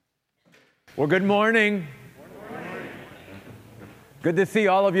Well, good morning. Good to see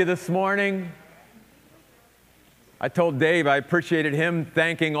all of you this morning. I told Dave I appreciated him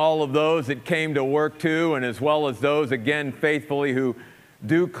thanking all of those that came to work too, and as well as those, again, faithfully who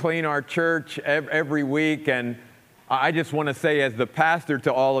do clean our church every week. And I just want to say as the pastor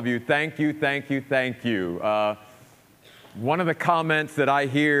to all of you, thank you, thank you, thank you. One of the comments that I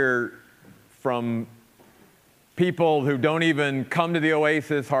hear from people who don't even come to the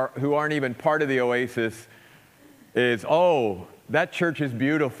Oasis, who aren't even part of the Oasis, is, oh, that church is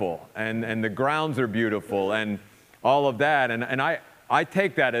beautiful, and the grounds are beautiful, and all of that. And I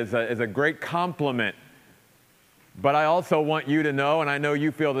take that as a great compliment. But I also want you to know, and I know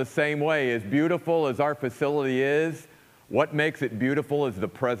you feel the same way, as beautiful as our facility is, what makes it beautiful is the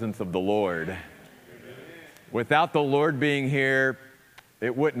presence of the Lord. Without the Lord being here,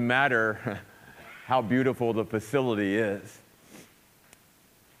 it wouldn't matter how beautiful the facility is.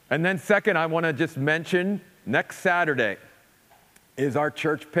 And then second, I want to just mention, next Saturday is our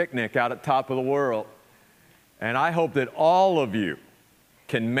church picnic out at Top of the World. And I hope that all of you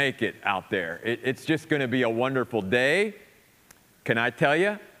can make it out there. It's just going to be a wonderful day. Can I tell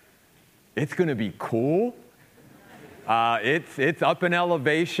you? It's going to be cool. It's up in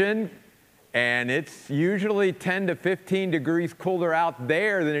elevation, and it's usually 10 to 15 degrees cooler out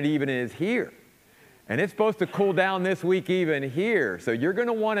there than it even is here. And it's supposed to cool down this week even here. So you're going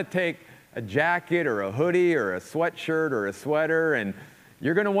to want to take a jacket or a hoodie or a sweatshirt or a sweater, and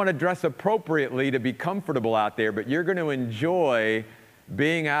you're going to want to dress appropriately to be comfortable out there, but you're going to enjoy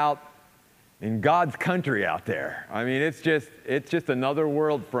being out in God's country out there. I mean, it's just another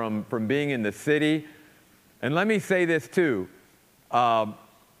world from being in the city. And let me say this too.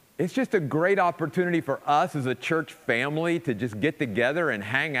 It's just a great opportunity for us as a church family to just get together and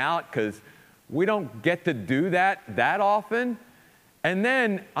hang out, because we don't get to do that often. And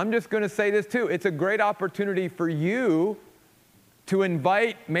then I'm just going to say this too. It's a great opportunity for you to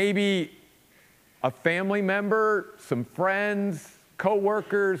invite maybe a family member, some friends,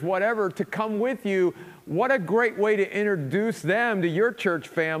 co-workers, whatever, to come with you. What a great way to introduce them to your church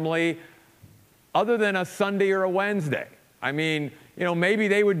family other than a Sunday or a Wednesday. I mean, maybe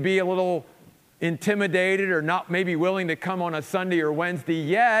they would be a little intimidated or not maybe willing to come on a Sunday or Wednesday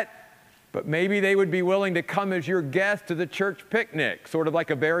yet, but maybe they would be willing to come as your guest to the church picnic, sort of like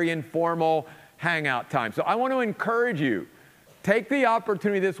a very informal hangout time. So I want to encourage you, take the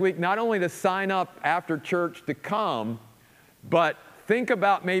opportunity this week not only to sign up after church to come, but think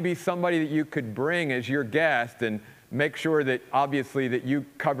about maybe somebody that you could bring as your guest, and make sure that obviously that you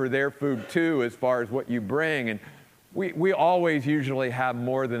cover their food too as far as what you bring. And we always usually have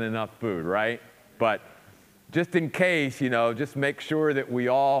more than enough food, right? But just in case, just make sure that we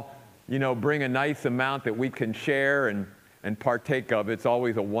all bring a nice amount that we can share and partake of. It's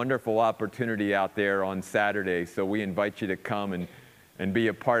always a wonderful opportunity out there on Saturday, so we invite you to come and be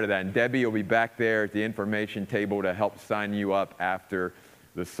a part of that. And Debbie will be back there at the information table to help sign you up after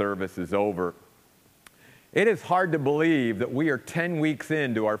the service is over. It is hard to believe that we are 10 weeks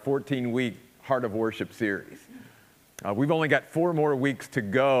into our 14-week Heart of Worship series. We've only got 4 more weeks to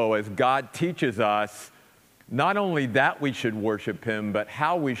go as God teaches us not only that we should worship Him, but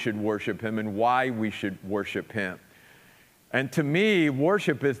how we should worship Him and why we should worship Him. And to me,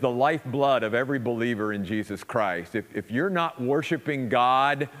 worship is the lifeblood of every believer in Jesus Christ. If you're not worshiping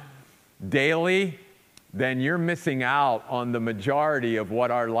God daily, then you're missing out on the majority of what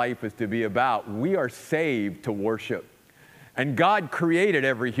our life is to be about. We are saved to worship. And God created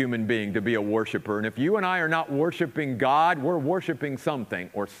every human being to be a worshiper. And if you and I are not worshiping God, we're worshiping something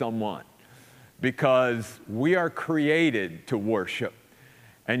or someone, because we are created to worship.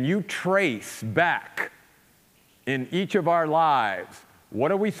 And you trace back in each of our lives, what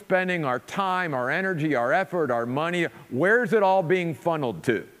are we spending our time, our energy, our effort, our money? Where's it all being funneled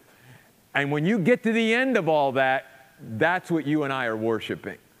to? And when you get to the end of all that, that's what you and I are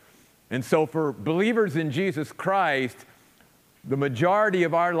worshiping. And so for believers in Jesus Christ, the majority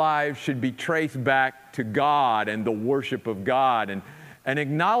of our lives should be traced back to God and the worship of God and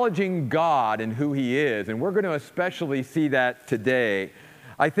acknowledging God and who He is. And we're going to especially see that today.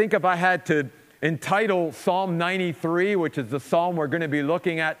 I think if I had to entitle Psalm 93, which is the psalm we're going to be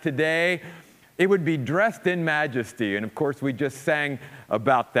looking at today, it would be Dressed in Majesty. And of course, we just sang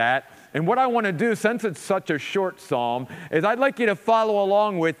about that. And what I want to do, since it's such a short psalm, is I'd like you to follow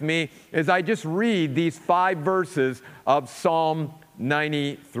along with me as I just read these 5 verses of Psalm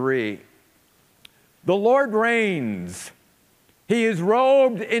 93. The Lord reigns. He is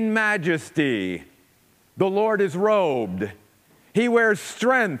robed in majesty. The Lord is robed. He wears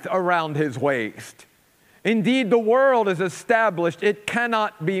strength around His waist. Indeed, the world is established. It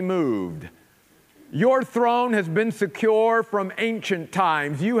cannot be moved. Your throne has been secure from ancient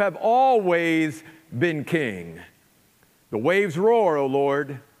times. You have always been king. The waves roar, O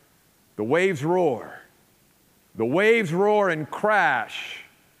Lord. The waves roar. The waves roar and crash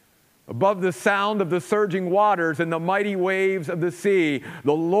above the sound of the surging waters and the mighty waves of the sea.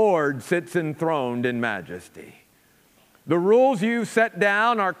 The Lord sits enthroned in majesty. The rules you set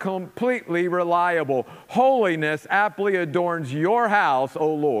down are completely reliable. Holiness aptly adorns your house,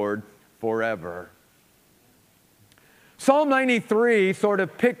 O Lord, forever. Psalm 93 sort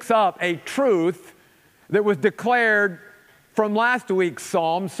of picks up a truth that was declared from last week's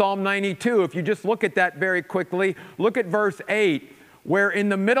psalm, Psalm 92. If you just look at that very quickly, look at verse 8, where in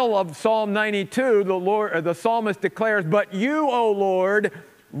the middle of Psalm 92, the psalmist declares, "But you, O Lord,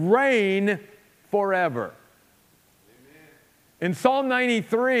 reign forever." In Psalm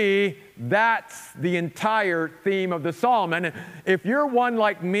 93, that's the entire theme of the psalm. And if you're one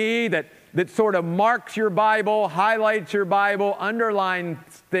like me that sort of marks your Bible, highlights your Bible, underlines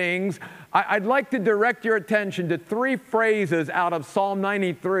things, I'd like to direct your attention to three phrases out of Psalm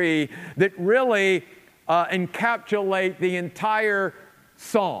 93 that really encapsulate the entire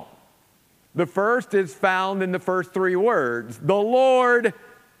psalm. The first is found in the first three words, "The Lord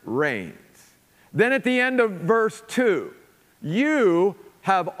reigns." Then at the end of verse 2, "You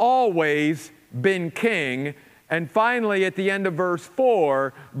have always been king." And finally, at the end of verse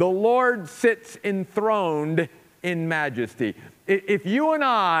 4, "The Lord sits enthroned in majesty." If you and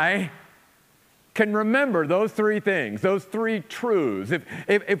I can remember those three things, those three truths,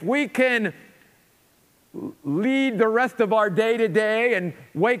 if we can lead the rest of our day to day and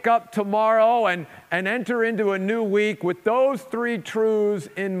wake up tomorrow and enter into a new week with those three truths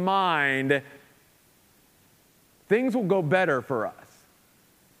in mind, things will go better for us.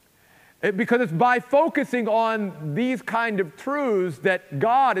 Because it's by focusing on these kind of truths that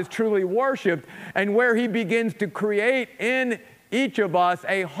God is truly worshiped, and where He begins to create in each of us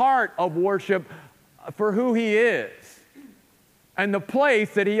a heart of worship for who He is and the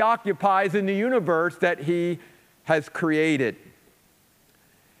place that He occupies in the universe that He has created.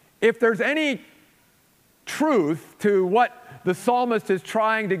 If there's any truth to what the psalmist is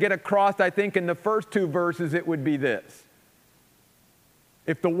trying to get across, I think in the first two verses, it would be this.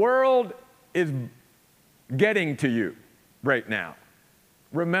 If the world is getting to you right now,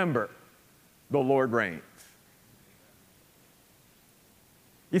 remember, the Lord reigns.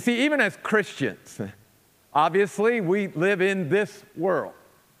 You see, even as Christians, obviously we live in this world.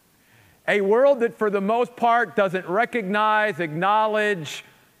 A world that for the most part doesn't recognize, acknowledge,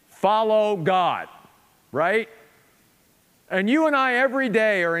 follow God, right? And you and I every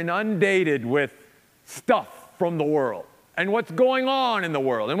day are inundated with stuff from the world and what's going on in the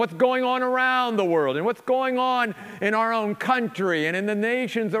world and what's going on around the world and what's going on in our own country and in the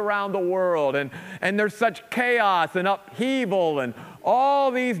nations around the world. And there's such chaos and upheaval and all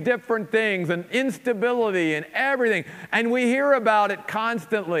these different things and instability and everything. And we hear about it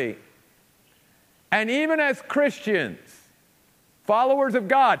constantly. And even as Christians, followers of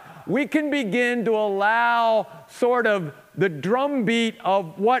God, we can begin to allow sort of the drumbeat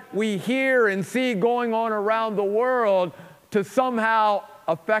of what we hear and see going on around the world to somehow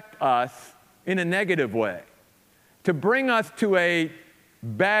affect us in a negative way, to bring us to a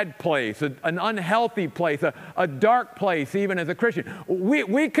bad place, an unhealthy place, a dark place, even as a Christian.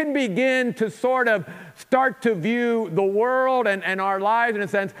 We can begin to sort of start to view the world and our lives, in a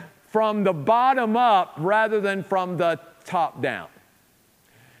sense, from the bottom up rather than from the top down.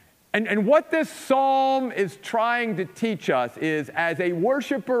 And what this psalm is trying to teach us is, as a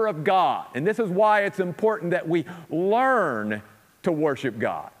worshiper of God, and this is why it's important that we learn to worship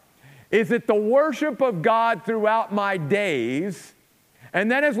God, is that the worship of God throughout my days,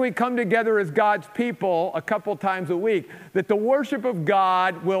 and then as we come together as God's people a couple times a week, that the worship of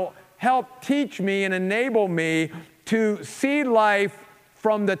God will help teach me and enable me to see life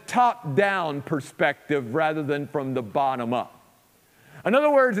from the top-down perspective rather than from the bottom up. In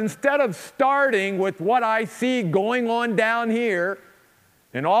other words, instead of starting with what I see going on down here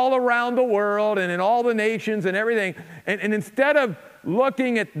and all around the world and in all the nations and everything, and instead of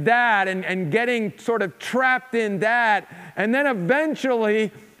looking at that and getting sort of trapped in that, and then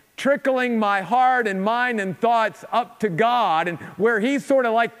eventually trickling my heart and mind and thoughts up to God, and where He's sort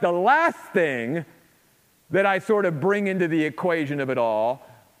of like the last thing that I sort of bring into the equation of it all,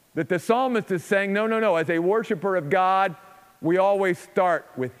 that the psalmist is saying, no, as a worshiper of God, we always start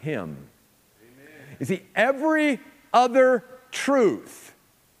with Him. Amen. You see, every other truth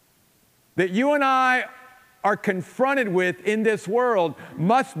that you and I are confronted with in this world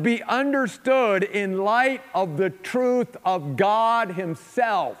must be understood in light of the truth of God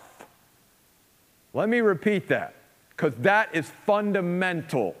Himself. Let me repeat that, because that is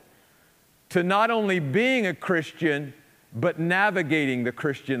fundamental to not only being a Christian, but navigating the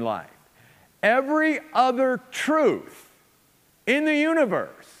Christian life. Every other truth in the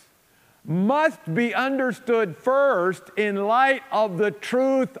universe must be understood first in light of the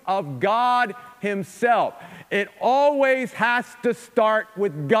truth of God Himself. It always has to start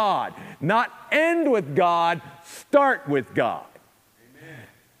with God, not end with God, start with God. Amen.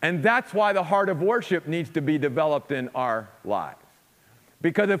 And that's why the heart of worship needs to be developed in our lives.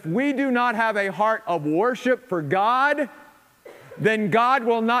 Because if we do not have a heart of worship for God, then God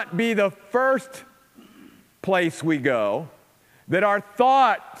will not be the first place we go, that our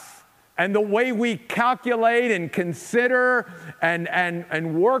thoughts and the way we calculate and consider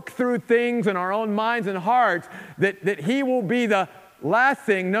and work through things in our own minds and hearts, that He will be the last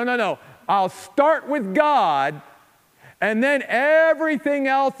thing. No. I'll start with God, and then everything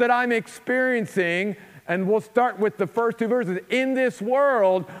else that I'm experiencing, and we'll start with the first two verses, in this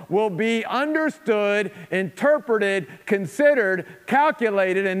world will be understood, interpreted, considered,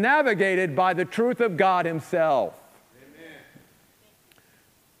 calculated, and navigated by the truth of God Himself. Amen.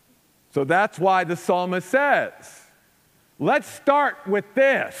 So that's why the psalmist says, let's start with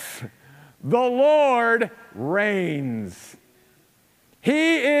this. The Lord reigns.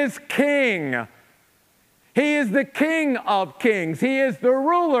 He is king. He is the King of kings. He is the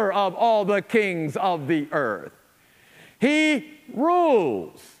ruler of all the kings of the earth. He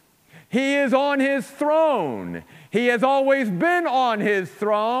rules. He is on His throne. He has always been on His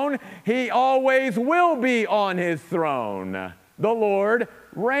throne. He always will be on His throne. The Lord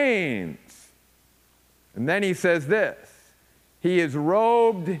reigns. And then He says this, He is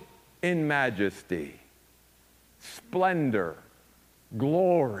robed in majesty, splendor,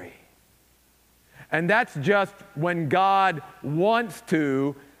 glory. And that's just when God wants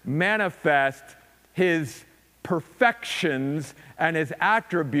to manifest His perfections and His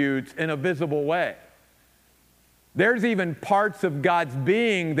attributes in a visible way. There's even parts of God's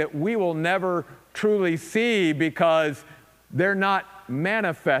being that we will never truly see because they're not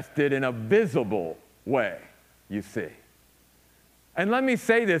manifested in a visible way, you see. And let me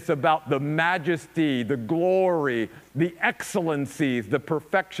say this about the majesty, the glory, the excellencies, the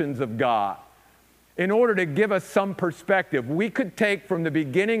perfections of God. In order to give us some perspective, we could take from the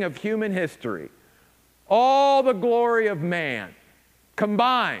beginning of human history all the glory of man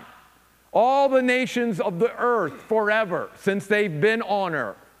combined, all the nations of the earth forever since they've been on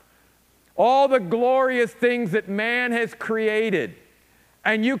earth, all the glorious things that man has created,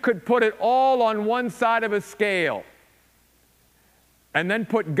 and you could put it all on one side of a scale and then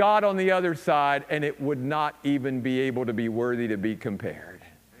put God on the other side, and it would not even be able to be worthy to be compared.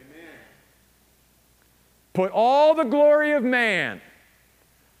 Put all the glory of man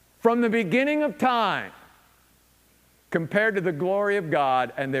from the beginning of time compared to the glory of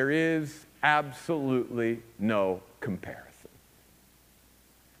God, and there is absolutely no comparison.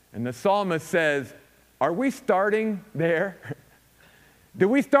 And the psalmist says, are we starting there? Do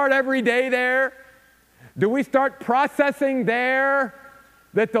we start every day there? Do we start processing there?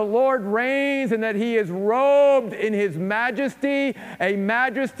 That the Lord reigns and that He is robed in His majesty,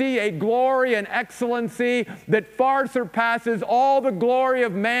 a glory, and excellency that far surpasses all the glory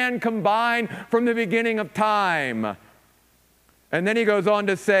of man combined from the beginning of time. And then he goes on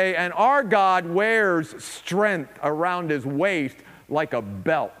to say, and our God wears strength around His waist like a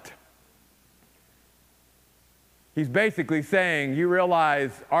belt. He's basically saying, you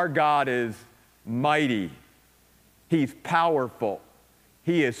realize our God is mighty. He's powerful.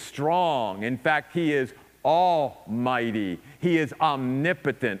 He is strong. In fact, He is almighty. He is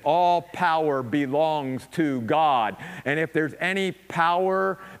omnipotent. All power belongs to God. And if there's any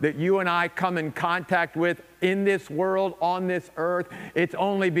power that you and I come in contact with in this world, on this earth, it's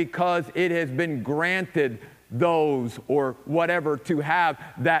only because it has been granted those or whatever to have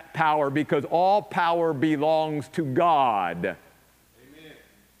that power, because all power belongs to God. Amen.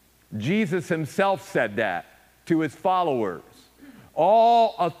 Jesus Himself said that to His followers.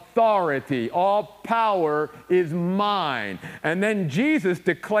 All authority, all power is mine. And then Jesus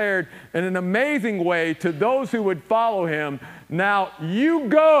declared in an amazing way to those who would follow Him, now you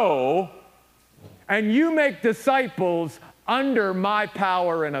go and you make disciples under my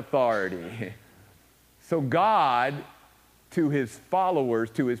power and authority. So God, to His followers,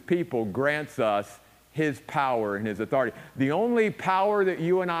 to His people, grants us His power and His authority. The only power that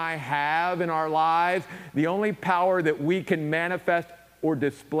you and I have in our lives, the only power that we can manifest or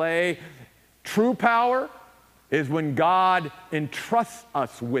display, true power, is when God entrusts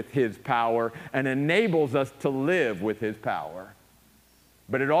us with His power and enables us to live with His power.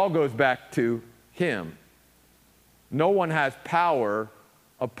 But it all goes back to him. No one has power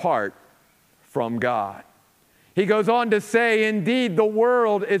apart from God. He goes on to say, indeed, the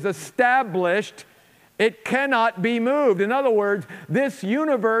world is established. It cannot be moved. In other words, this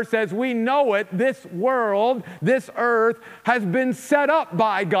universe as we know it, this world, this earth, has been set up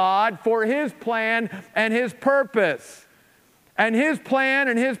by God for His plan and His purpose. And His plan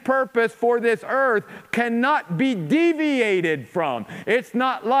and His purpose for this earth cannot be deviated from. It's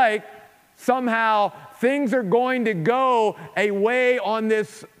not like somehow things are going to go a way on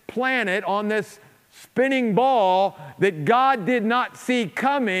this planet, on this spinning ball that God did not see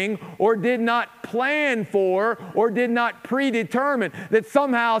coming or did not plan for or did not predetermine. That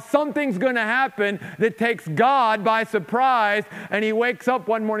somehow something's going to happen that takes God by surprise, and He wakes up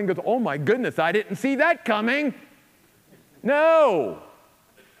one morning and goes, oh my goodness, I didn't see that coming. No.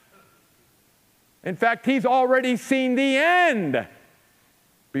 In fact, He's already seen the end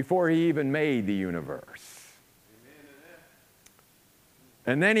before He even made the universe.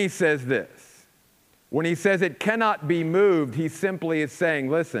 And then He says this. When He says it cannot be moved, He simply is saying,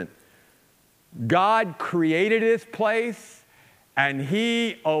 listen, God created this place, and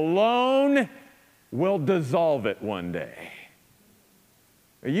He alone will dissolve it one day.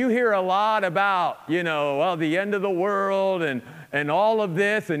 You hear a lot about, the end of the world and all of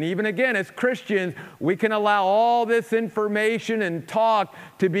this. And even again, as Christians, we can allow all this information and talk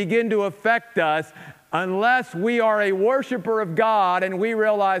to begin to affect us unless we are a worshiper of God and we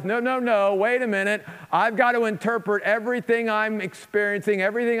realize, no, wait a minute. I've got to interpret everything I'm experiencing,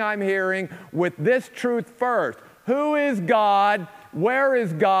 everything I'm hearing with this truth first. Who is God? Where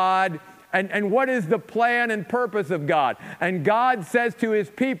is God? And what is the plan and purpose of God? And God says to His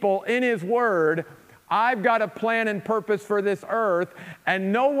people in His Word, I've got a plan and purpose for this earth,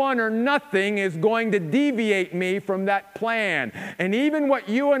 and no one or nothing is going to deviate me from that plan. And even what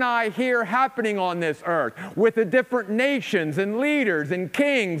you and I hear happening on this earth with the different nations and leaders and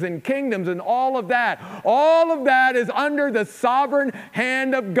kings and kingdoms and all of that is under the sovereign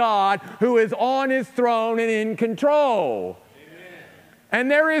hand of God who is on His throne and in control. And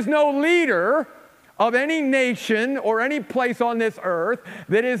there is no leader of any nation or any place on this earth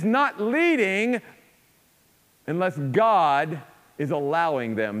that is not leading unless God is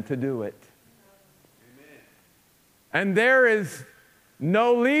allowing them to do it. Amen. And there is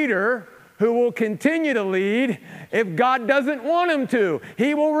no leader who will continue to lead if God doesn't want him to.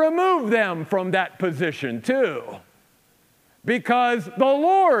 He will remove them from that position too. Because the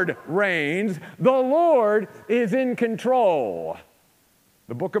Lord reigns, the Lord is in control.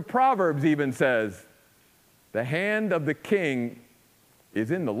 The book of Proverbs even says, the hand of the king is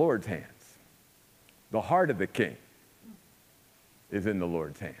in the Lord's hands. The heart of the king is in the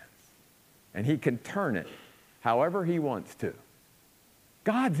Lord's hands. And He can turn it however He wants to.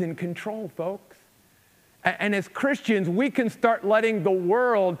 God's in control, folks. And as Christians, we can start letting the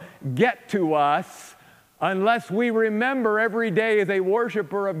world get to us unless we remember every day as a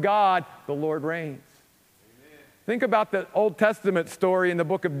worshiper of God, the Lord reigns. Think about the Old Testament story in the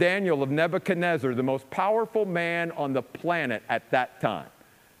book of Daniel of Nebuchadnezzar, the most powerful man on the planet at that time.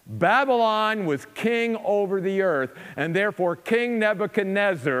 Babylon was king over the earth, and therefore King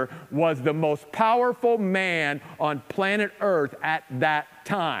Nebuchadnezzar was the most powerful man on planet Earth at that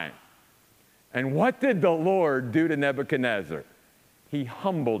time. And what did the Lord do to Nebuchadnezzar? He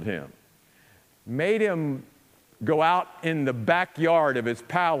humbled him, made him go out in the backyard of his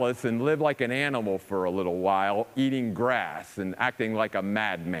palace and live like an animal for a little while, eating grass and acting like a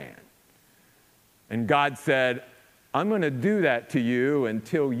madman. And God said, I'm going to do that to you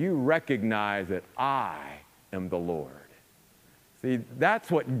until you recognize that I am the Lord. See,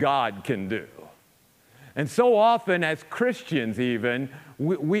 that's what God can do. And so often as Christians even,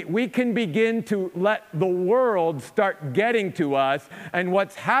 we can begin to let the world start getting to us, and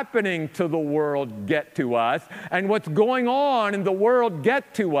what's happening to the world get to us, and what's going on in the world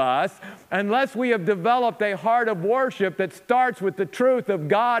get to us, unless we have developed a heart of worship that starts with the truth of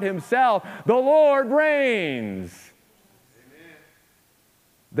God Himself. The Lord reigns. Amen.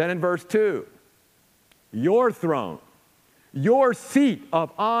 Then in verse 2, your throne, your seat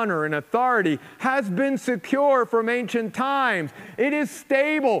of honor and authority has been secure from ancient times. It is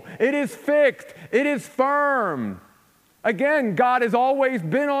stable. It is fixed. It is firm. Again, God has always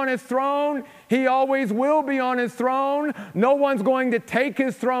been on His throne. He always will be on His throne. No one's going to take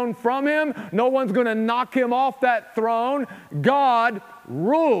His throne from Him. No one's going to knock Him off that throne. God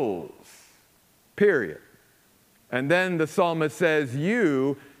rules. Period. And then the psalmist says,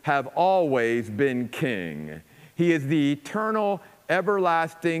 you have always been king. He is the eternal,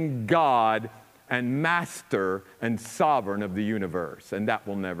 everlasting God and master and sovereign of the universe, and that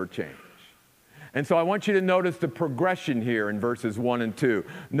will never change. And so I want you to notice the progression here in verses 1 and 2.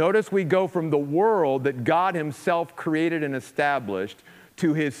 Notice we go from the world that God himself created and established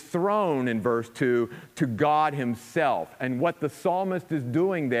to his throne in verse 2, to God himself. And what the psalmist is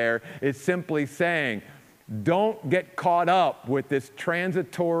doing there is simply saying, don't get caught up with this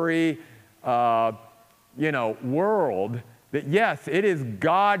transitory, world that, yes, it is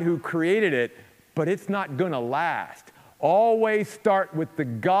God who created it, but it's not going to last. Always start with the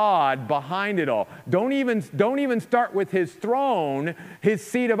God behind it all. Don't even start with his throne, his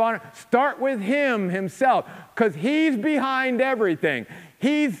seat of honor. Start with him himself, because he's behind everything.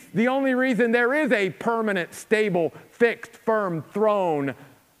 He's the only reason there is a permanent, stable, fixed, firm throne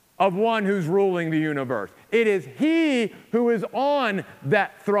of one who's ruling the universe. It is he who is on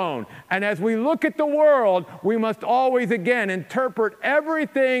that throne. And as we look at the world, we must always again interpret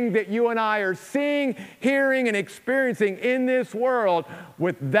everything that you and I are seeing, hearing, and experiencing in this world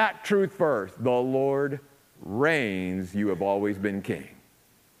with that truth first. The Lord reigns, you have always been king.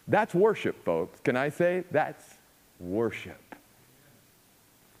 That's worship, folks. Can I say that's worship?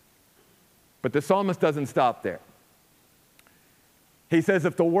 But the psalmist doesn't stop there. He says,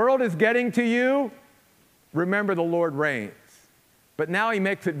 if the world is getting to you, remember the Lord reigns. But now he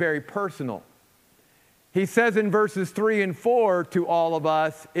makes it very personal. He says in verses 3 and 4 to all of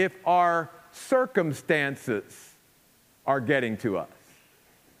us, if our circumstances are getting to us,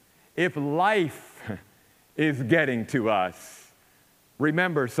 if life is getting to us,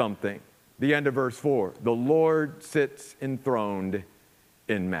 remember something. The end of verse 4, the Lord sits enthroned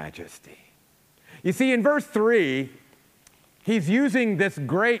in majesty. You see, in verse 3, he's using this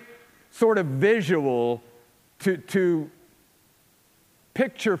great sort of visual to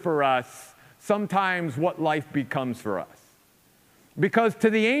picture for us sometimes what life becomes for us. Because to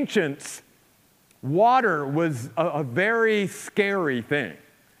the ancients, water was a very scary thing,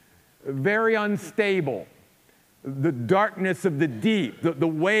 very unstable. The darkness of the deep, the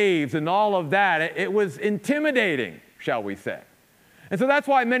waves and all of that, it was intimidating, shall we say. And so that's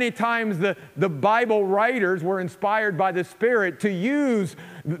why many times the Bible writers were inspired by the Spirit to use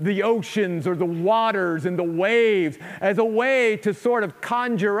the oceans or the waters and the waves as a way to sort of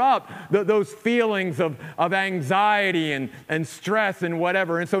conjure up those feelings of anxiety and stress and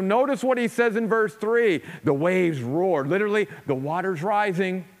whatever. And so notice what he says in verse 3. The waves roared. Literally, the water's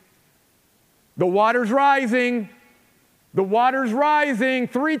rising. The water's rising. The water's rising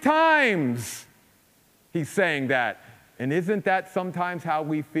 3 times. He's saying that. And isn't that sometimes how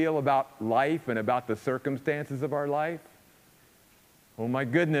we feel about life and about the circumstances of our life? Oh my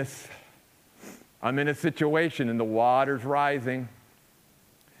goodness, I'm in a situation and the water's rising.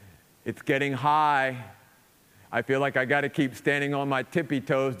 It's getting high. I feel like I got to keep standing on my tippy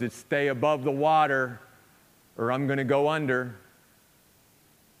toes to stay above the water or I'm going to go under.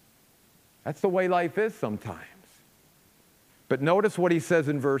 That's the way life is sometimes. But notice what he says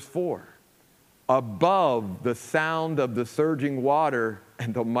in verse 4. Above the sound of the surging water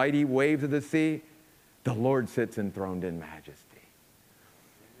and the mighty waves of the sea, the Lord sits enthroned in majesty.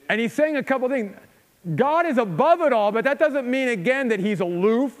 And he's saying a couple things. God is above it all, but that doesn't mean, again, that he's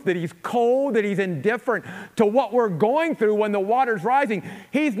aloof, that he's cold, that he's indifferent to what we're going through when the water's rising.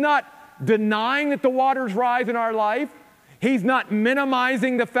 He's not denying that the waters rise in our life. He's not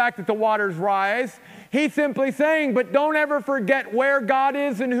minimizing the fact that the waters rise. He's simply saying, but don't ever forget where God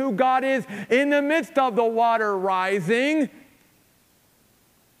is and who God is in the midst of the water rising.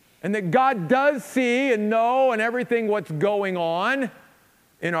 And that God does see and know and everything what's going on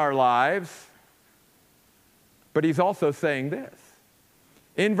in our lives. But he's also saying this.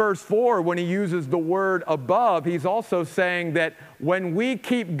 In verse 4, when he uses the word above, he's also saying that when we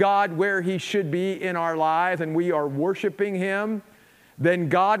keep God where he should be in our lives and we are worshiping him, then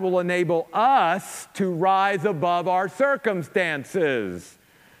God will enable us to rise above our circumstances.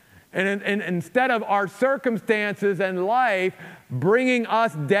 And instead of our circumstances and life bringing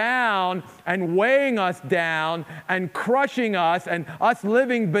us down and weighing us down and crushing us and us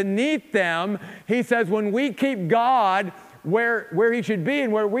living beneath them, he says when we keep God where he should be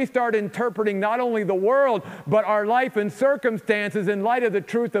and where we start interpreting not only the world but our life and circumstances in light of the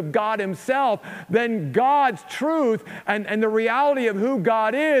truth of God himself, then God's truth and the reality of who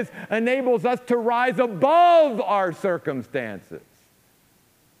God is enables us to rise above our circumstances.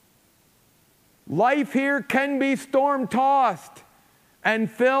 Life here can be storm-tossed and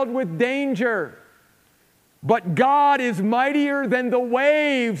filled with danger, but God is mightier than the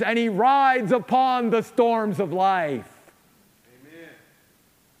waves and he rides upon the storms of life.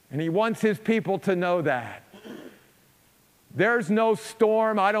 And he wants his people to know that. There's no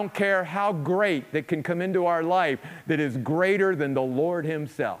storm, I don't care how great, that can come into our life that is greater than the Lord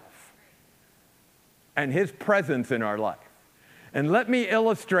himself. and His presence in our life. And let me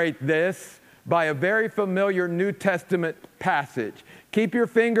illustrate this by a very familiar New Testament passage. Keep your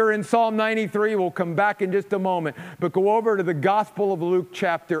finger in Psalm 93. We'll come back in just a moment. But go over to the Gospel of Luke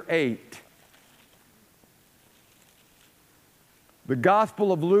chapter 8. The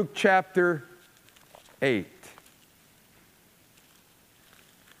Gospel of Luke chapter 8.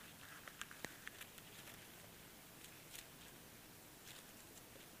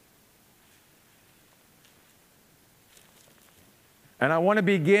 And I want to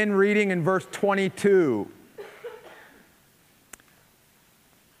begin reading in verse 22.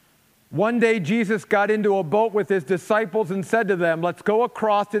 One day Jesus got into a boat with His disciples and said to them, "Let's go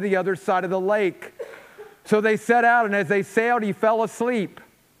across to the other side of the lake." So they set out, and as they sailed, He fell asleep.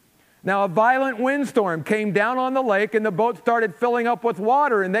 Now a violent windstorm came down on the lake, and the boat started filling up with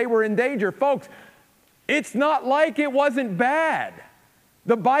water, and they were in danger. Folks, it's not like it wasn't bad.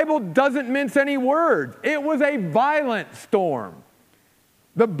 The Bible doesn't mince any words. It was a violent storm.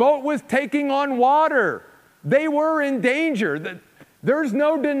 The boat was taking on water. They were in danger. There's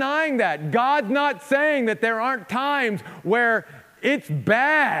no denying that. God's not saying that there aren't times where it's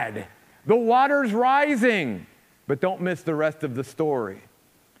bad. The water's rising. But don't miss the rest of the story.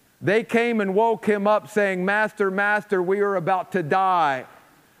 They came and woke Him up saying, "Master, Master, we are about to die."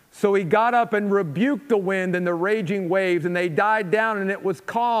 So He got up and rebuked the wind and the raging waves, and they died down and it was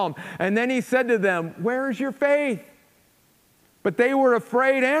calm. And then He said to them, "Where is your faith?" But they were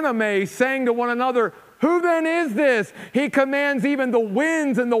afraid and amazed, saying to one another, "Who then is this? He commands even the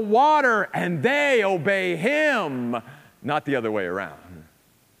winds and the water, and they obey Him." Not the other way around.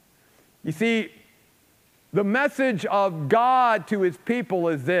 You see, the message of God to His people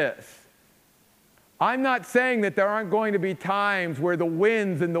is this. I'm not saying that there aren't going to be times where the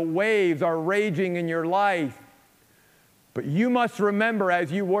winds and the waves are raging in your life. But you must remember,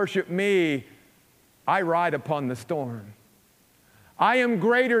 as you worship me, I ride upon the storm. I am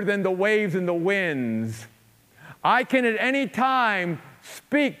greater than the waves and the winds. I can at any time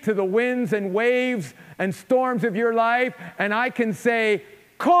speak to the winds and waves and storms of your life, and I can say,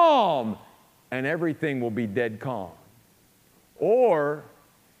 "Calm," and everything will be dead calm. Or,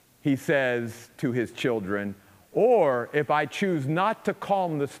 He says to His children, or if I choose not to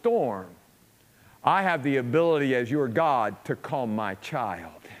calm the storm, I have the ability as your God to calm my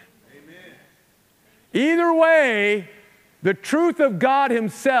child. Amen. Either way, the truth of God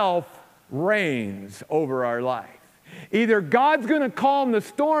Himself reigns over our life. Either God's going to calm the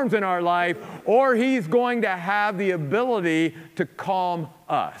storms in our life, or He's going to have the ability to calm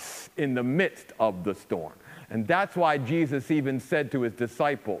us in the midst of the storm. And that's why Jesus even said to His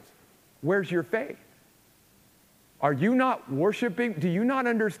disciples, "Where's your faith? Are you not worshiping? Do you not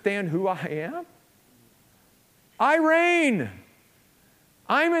understand who I am? I reign.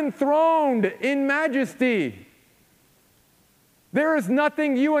 I'm enthroned in majesty. There is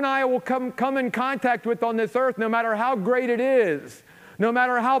nothing you and I will come in contact with on this earth, no matter how great it is, no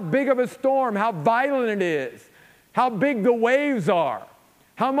matter how big of a storm, how violent it is, how big the waves are,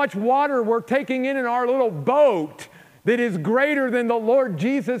 how much water we're taking in our little boat that is greater than the Lord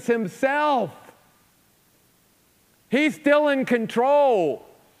Jesus Himself. He's still in control.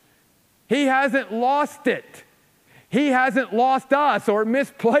 He hasn't lost it. He hasn't lost us or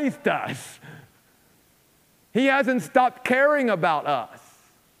misplaced us. He hasn't stopped caring about us.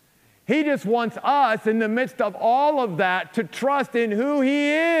 He just wants us, in the midst of all of that, to trust in who He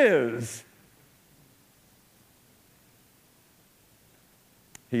is.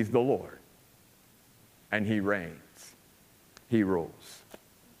 He's the Lord, and He reigns. He rules.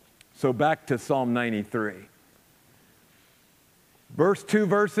 So back to Psalm 93. Two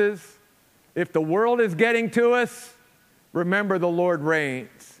verses. If the world is getting to us, remember the Lord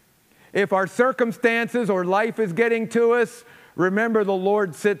reigns. If our circumstances or life is getting to us, remember the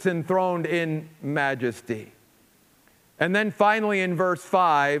Lord sits enthroned in majesty. And then finally in verse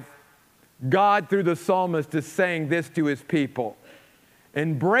 5, God through the psalmist is saying this to His people: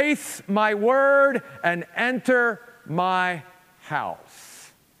 "Embrace my word and enter my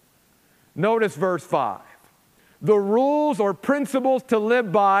house." Notice verse 5. The rules or principles to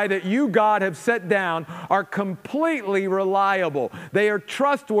live by that you, God, have set down are completely reliable. They are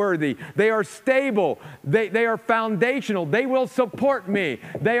trustworthy. They are stable. They are foundational. They will support me.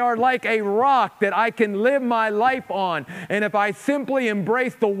 They are like a rock that I can live my life on. And if I simply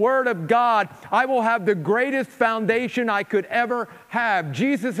embrace the Word of God, I will have the greatest foundation I could ever have.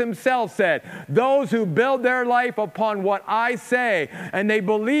 Jesus himself said, those who build their life upon what I say, and they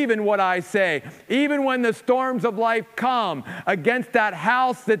believe in what I say, even when the storms of life come against that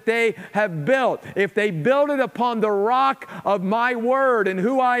house that they have built, if they build it upon the rock of my word and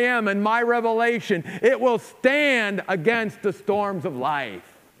who I am and my revelation, it will stand against the storms of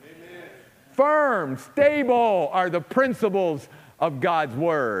life. Amen. Firm, stable are the principles of God's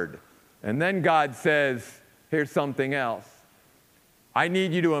word. And then God says, here's something else. I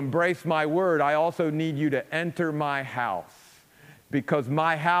need you to embrace my word. I also need you to enter my house. Because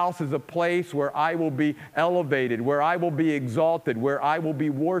my house is a place where I will be elevated, where I will be exalted, where I will be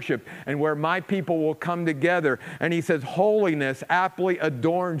worshiped, and where my people will come together. And he says, holiness aptly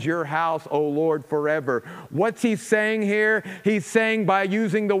adorns your house, O Lord, forever. What's he saying here? He's saying by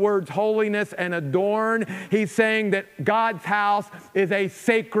using the words holiness and adorn, he's saying that God's house is a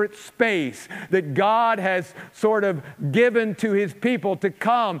sacred space that God has sort of given to his people to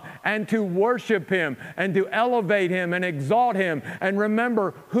come and to worship him and to elevate him and exalt him and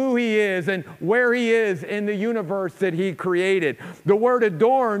remember who he is and where he is in the universe that he created. The word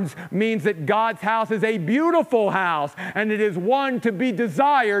adorns means that God's house is a beautiful house, and it is one to be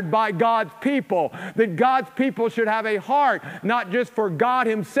desired by God's people. That God's people should have a heart, not just for God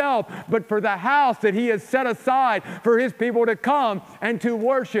himself, but for the house that he has set aside for his people to come and to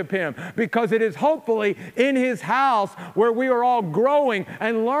worship him. Because it is hopefully in his house where we are all growing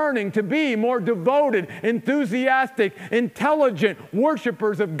and learning to be more devoted, enthusiastic, intelligent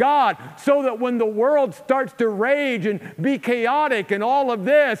worshipers of God, so that when the world starts to rage and be chaotic and all of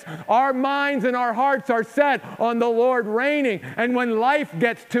this, our minds and our hearts are set on the Lord reigning. And when life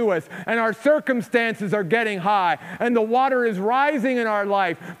gets to us and our circumstances are getting high and the water is rising in our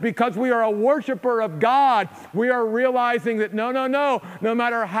life because we are a worshiper of God, we are realizing that no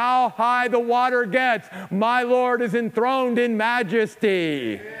matter how high the water gets, my Lord is enthroned in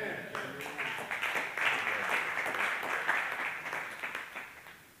majesty. Amen.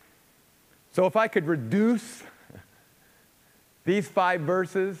 So if I could reduce these 5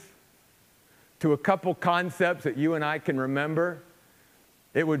 verses to a couple concepts that you and I can remember,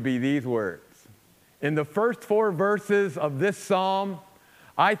 it would be these words. In the first 4 verses of this psalm,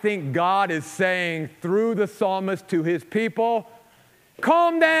 I think God is saying through the psalmist to his people,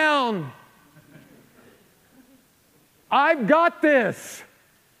 calm down. I've got this.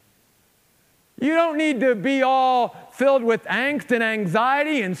 You don't need to be all filled with angst and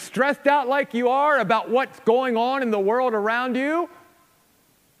anxiety and stressed out like you are about what's going on in the world around you.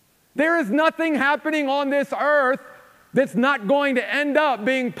 There is nothing happening on this earth that's not going to end up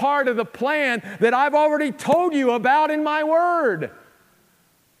being part of the plan that I've already told you about in my word.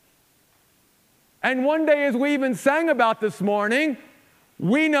 And one day, as we even sang about this morning,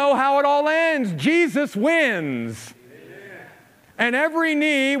 we know how it all ends. Jesus wins. And every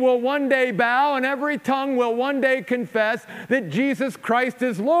knee will one day bow, and every tongue will one day confess that Jesus Christ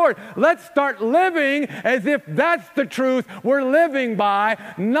is Lord. Let's start living as if that's the truth we're living by,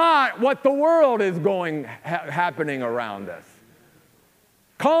 not what the world is happening around us.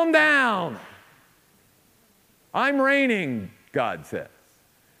 Calm down. I'm reigning, God says.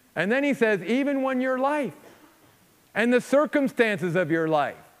 And then he says, even when your life and the circumstances of your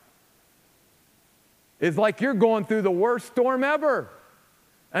life is like you're going through the worst storm ever,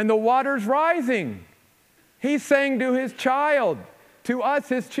 and the water's rising. He's saying to his child, to us,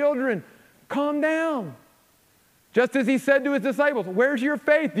 his children, calm down. Just as he said to his disciples, where's your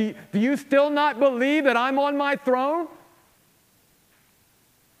faith? Do you still not believe that I'm on my throne?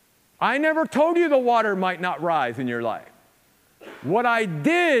 I never told you the water might not rise in your life. What I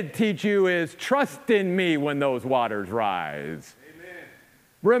did teach you is trust in me when those waters rise.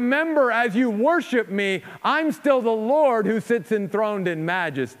 Remember, as you worship me, I'm still the Lord who sits enthroned in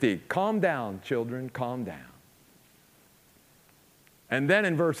majesty. Calm down, children, calm down. And then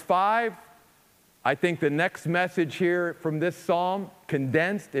in verse 5, I think the next message here from this psalm,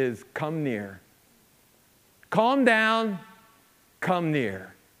 condensed, is come near. Calm down, come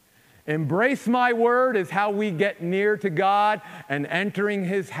near. Embrace my word is how we get near to God, and entering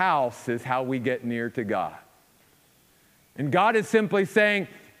his house is how we get near to God. And God is simply saying,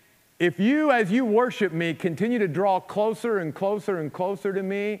 if you, as you worship me, continue to draw closer and closer and closer to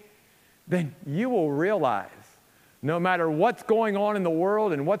me, then you will realize, no matter what's going on in the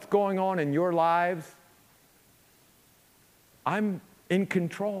world and what's going on in your lives, I'm in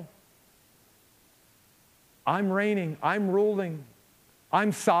control. I'm reigning. I'm ruling.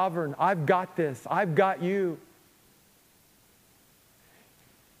 I'm sovereign. I've got this. I've got you.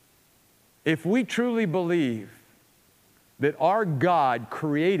 If we truly believe that our God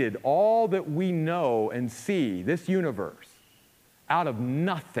created all that we know and see, this universe, out of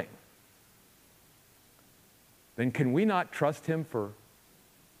nothing, then can we not trust him for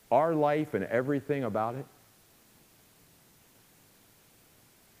our life and everything about it?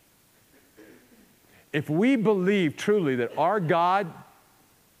 If we believe truly that our God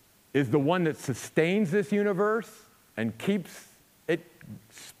is the one that sustains this universe and keeps it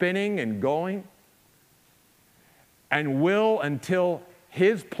spinning and going, and will until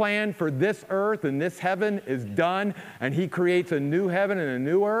his plan for this earth and this heaven is done and he creates a new heaven and a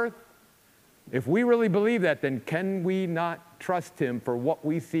new earth, if we really believe that, then can we not trust him for what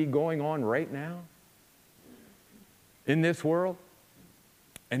we see going on right now in this world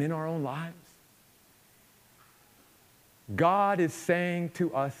and in our own lives? God is saying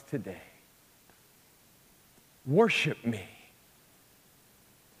to us today, worship me.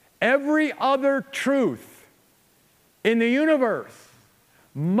 Every other truth in the universe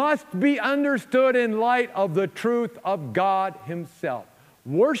must be understood in light of the truth of God himself.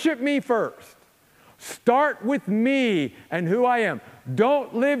 Worship me first. Start with me and who I am.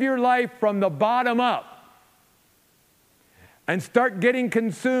 Don't live your life from the bottom up and start getting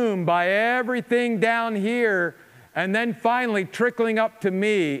consumed by everything down here and then finally trickling up to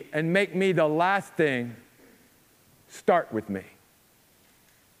me and make me the last thing. Start with me.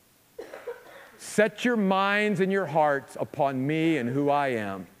 Set your minds and your hearts upon me and who I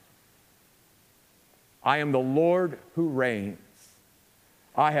am. I am the Lord who reigns.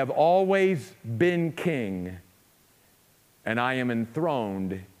 I have always been king, and I am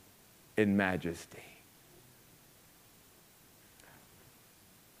enthroned in majesty.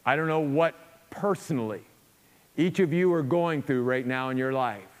 I don't know what personally each of you are going through right now in your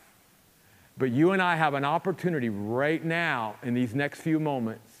life, but you and I have an opportunity right now in these next few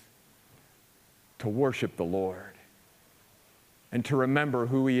moments to worship the Lord and to remember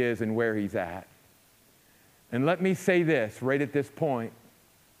who he is and where he's at. And let me say this right at this point.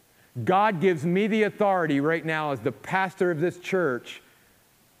 God gives me the authority right now as the pastor of this church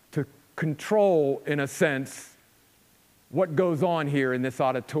to control, in a sense, what goes on here in this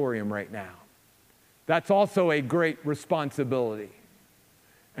auditorium right now. That's also a great responsibility.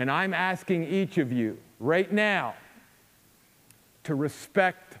 And I'm asking each of you right now to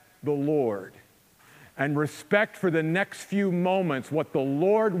respect the Lord and respect for the next few moments what the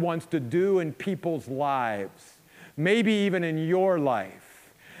Lord wants to do in people's lives, maybe even in your life.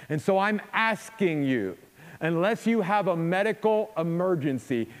 And so I'm asking you, unless you have a medical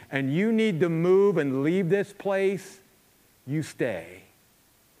emergency and you need to move and leave this place, you stay.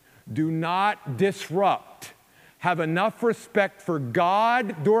 Do not disrupt. Have enough respect for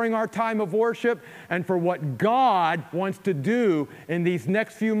God during our time of worship and for what God wants to do in these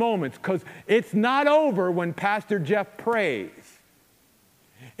next few moments, because it's not over when Pastor Jeff prays.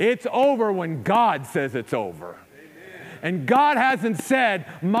 It's over when God says it's over. Amen. And God hasn't said,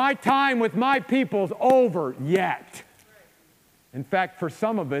 my time with my people's over yet. In fact, for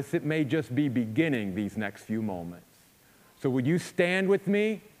some of us, it may just be beginning these next few moments. So would you stand with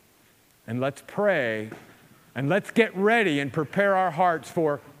me? And let's pray, and let's get ready and prepare our hearts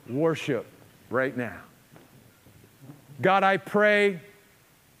for worship right now. God, I pray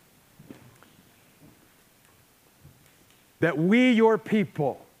that we, your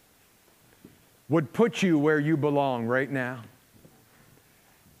people, would put you where you belong right now.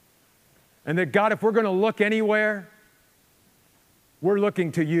 And that, God, if we're going to look anywhere, we're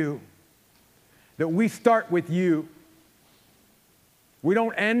looking to you. That we start with you. We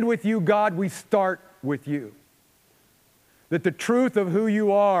don't end with you, God, we start with you. That the truth of who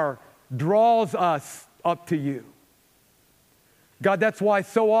you are draws us up to you. God, that's why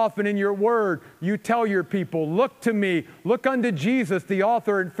so often in your word, you tell your people, look to me, look unto Jesus, the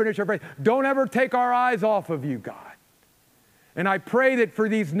author and finisher of faith. Don't ever take our eyes off of you, God. And I pray that for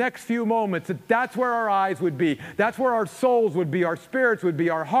these next few moments, that's where our eyes would be. That's where our souls would be, our spirits would be,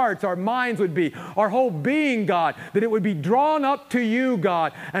 our hearts, our minds would be, our whole being, God, that it would be drawn up to you,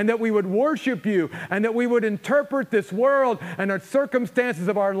 God, and that we would worship you, and that we would interpret this world and our circumstances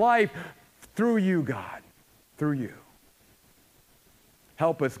of our life through you, God, through you.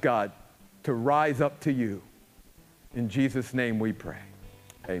 Help us, God, to rise up to you. In Jesus' name we pray.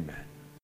 Amen.